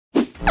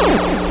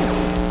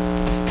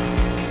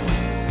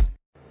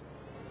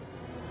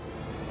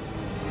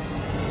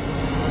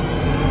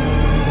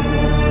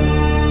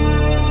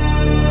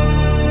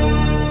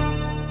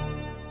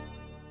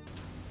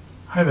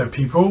Hi there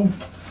people,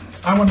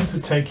 I wanted to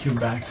take you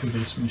back to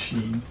this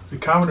machine, the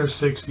Commodore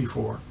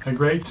 64, a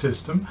great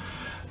system,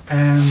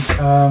 and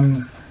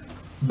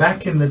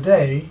back in the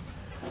day,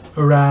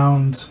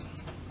 around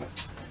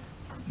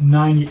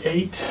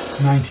 98,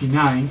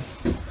 99,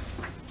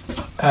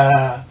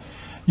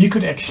 you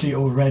could actually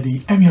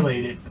already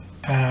emulate it.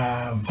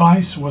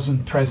 Vice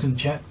wasn't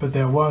present yet, but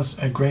there was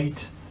a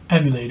great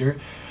emulator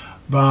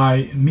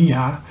by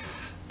Miha,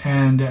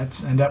 and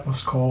that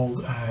was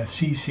called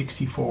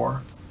C64S.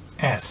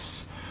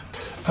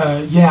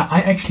 Yeah,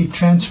 I actually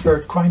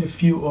transferred quite a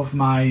few of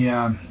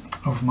my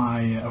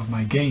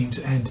games,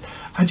 and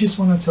I just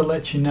wanted to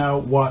let you know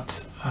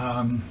what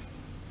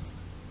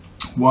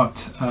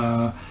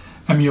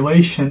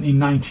emulation in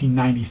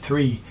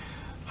 1993,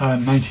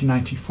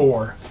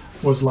 1994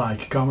 was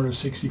like, Commodore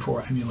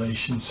 64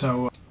 emulation.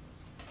 So,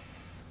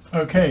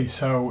 okay,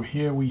 so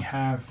here we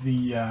have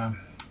the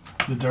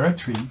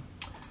directory.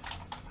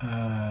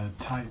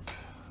 Type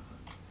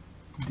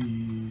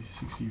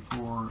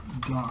D64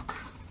 doc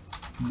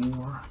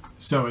more.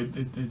 So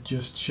it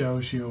just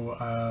shows you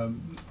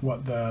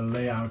what the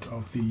layout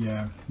of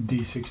the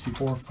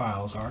D64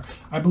 files are.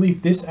 I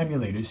believe this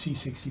emulator,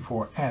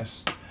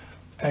 C64S,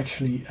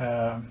 actually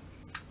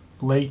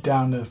laid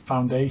down the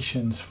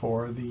foundations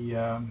for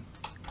the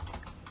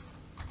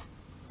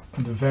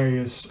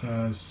various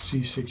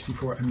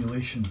C64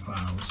 emulation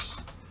files.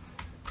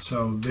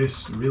 So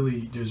this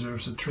really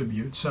deserves a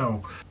tribute.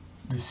 So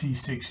the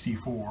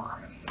C64.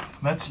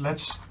 Let's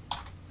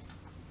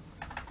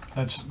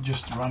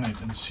just run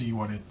it and see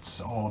what it's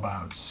all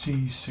about.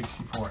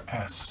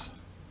 C64S.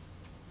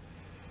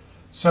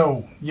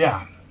 So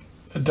yeah,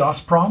 a DOS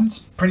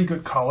prompt, pretty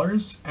good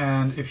colors,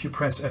 and if you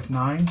press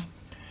F9,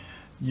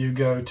 you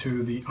go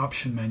to the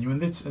option menu,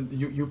 and it's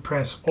you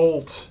press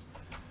Alt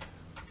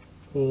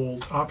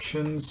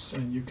options,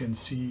 and you can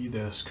see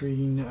the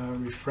screen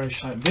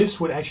refresh. This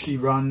would actually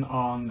run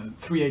on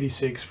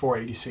 386,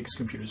 486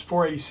 computers.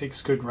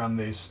 486 could run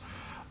this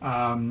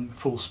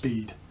full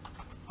speed.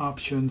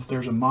 Options,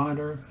 there's a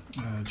monitor,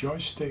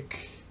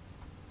 joystick,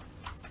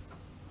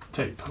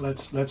 tape.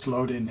 Let's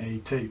load in a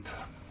tape.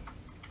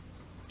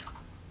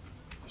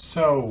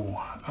 So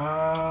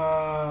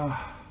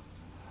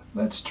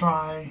let's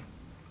try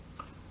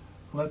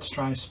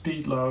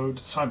speed load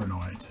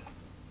Cybernoid.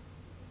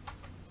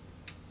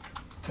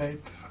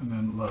 Tape and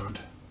then load.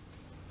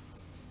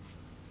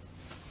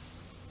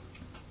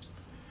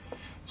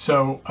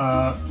 So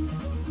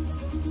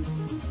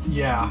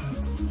yeah,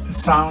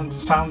 sound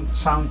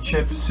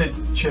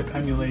chip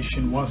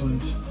emulation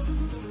wasn't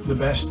the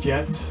best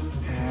yet,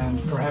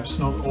 and perhaps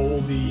not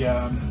all the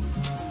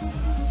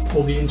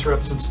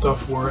interrupts and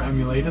stuff were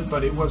emulated,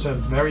 but it was a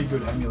very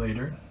good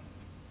emulator.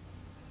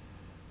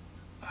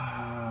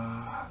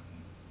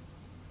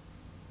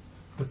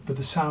 But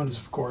the sound is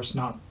of course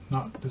not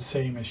the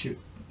same as you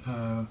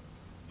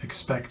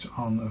expect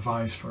on a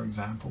Vice, for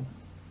example.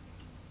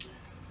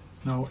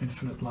 No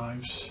infinite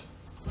lives.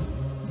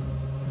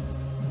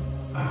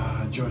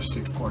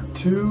 Joystick port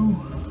 2.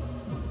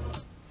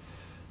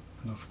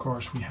 And of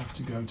course we have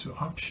to go to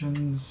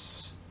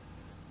options.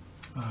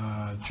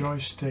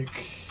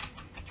 Joystick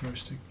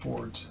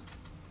port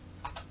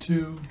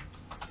 2.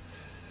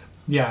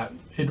 Yeah,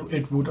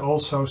 it would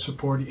also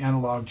support the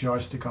analog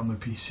joystick on the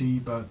PC,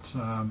 but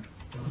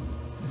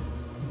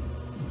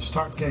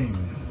start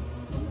game.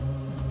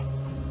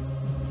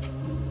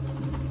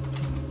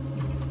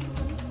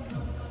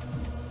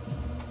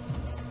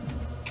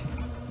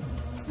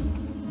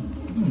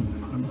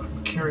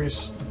 I'm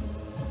curious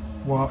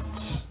what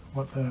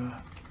the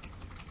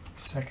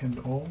second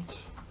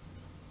alt.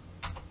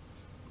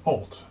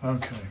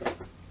 Okay.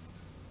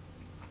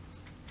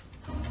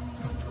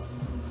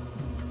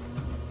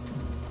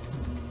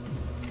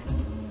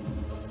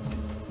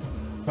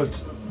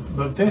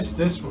 But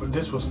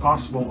this was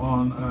possible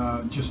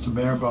on just a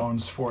bare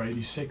bones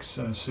 486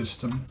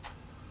 system.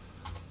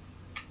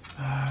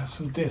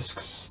 Some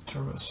discs,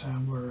 Turbo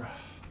Sampler,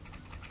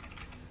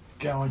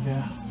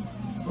 Galaga.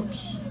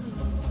 Oops.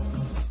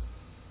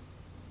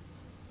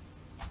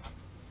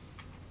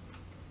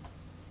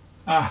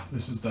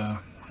 This is the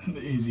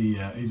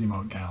easy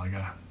mode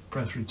Galaga.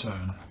 Press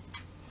return.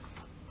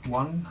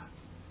 1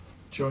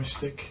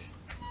 joystick.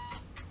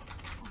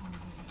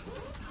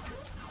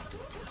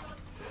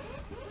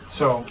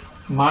 So,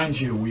 mind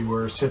you, we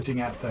were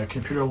sitting at the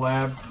computer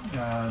lab,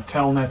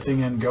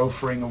 telnetting and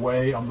gophering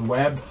away on the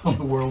web, on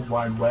the World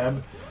Wide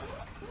Web,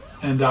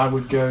 and I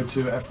would go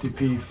to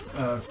FTP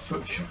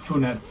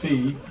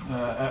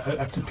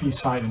FTP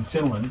site in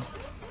Finland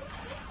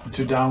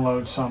to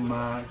download some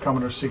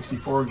Commodore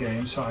 64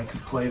 games so I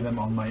could play them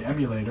on my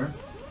emulator.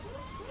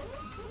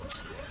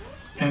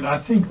 And I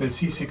think the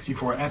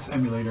C64S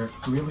emulator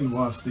really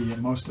was the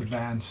most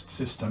advanced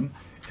system.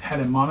 It had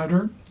a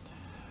monitor.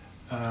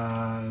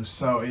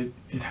 So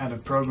it had a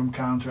program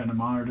counter and a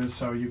monitor,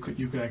 so you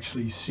could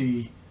actually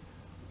see,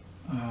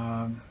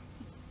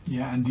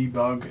 yeah, and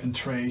debug and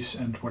trace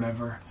and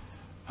whatever.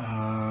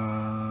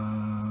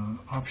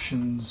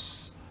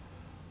 Options.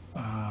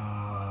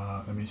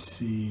 Let me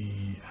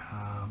see.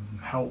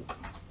 help.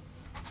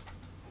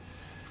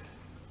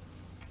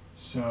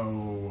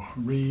 So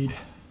read,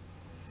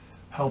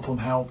 help on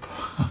help,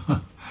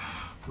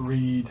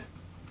 read,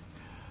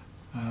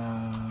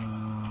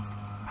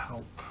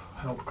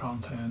 help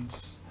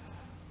contents,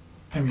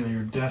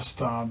 emulator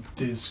desktop,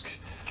 disk.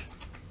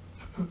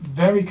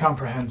 Very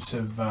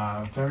comprehensive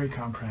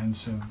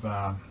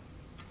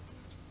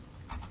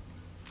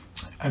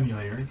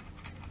emulator.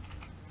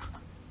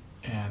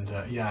 And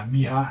yeah,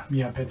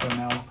 Miha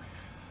Peternel,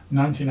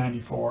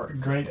 1994,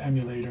 great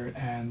emulator.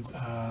 And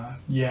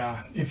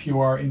yeah, if you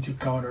are into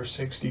Commodore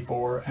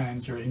 64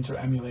 and you're into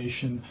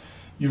emulation,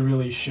 you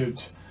really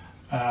should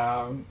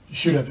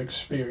have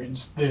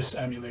experienced this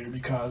emulator,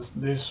 because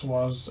this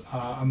was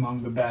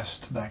among the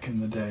best back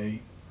in the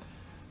day.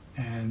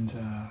 And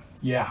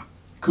yeah,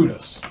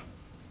 kudos.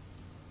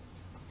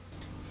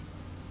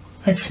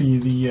 Actually,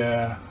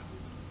 the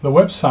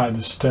website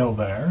is still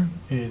there.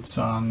 It's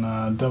on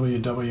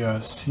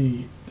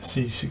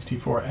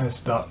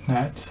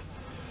www.c64s.net.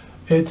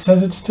 It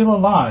says it's still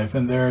alive,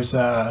 and there's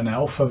an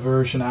alpha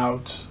version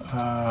out.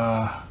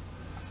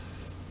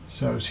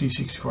 So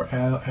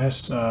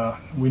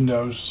C64S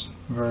Windows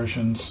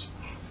versions.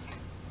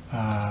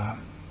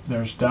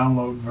 There's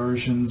download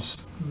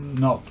versions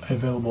not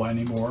available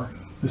anymore.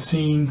 The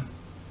scene.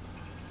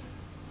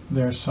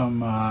 There's some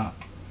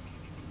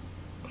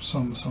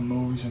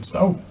movies and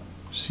stuff. Oh,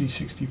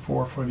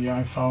 C64 for the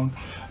iPhone.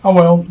 Oh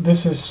well,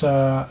 this is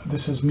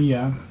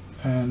Miha,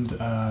 and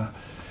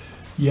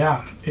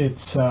yeah,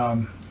 it's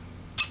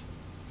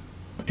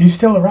he's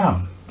still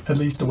around. At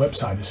least the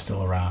website is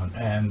still around,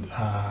 and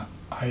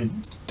I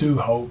do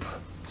hope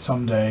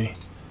someday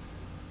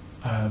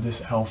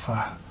this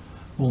alpha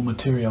will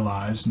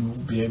materialize and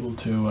we'll be able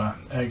to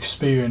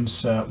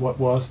experience what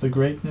was the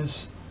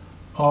greatness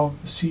of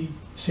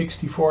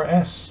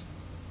C64S.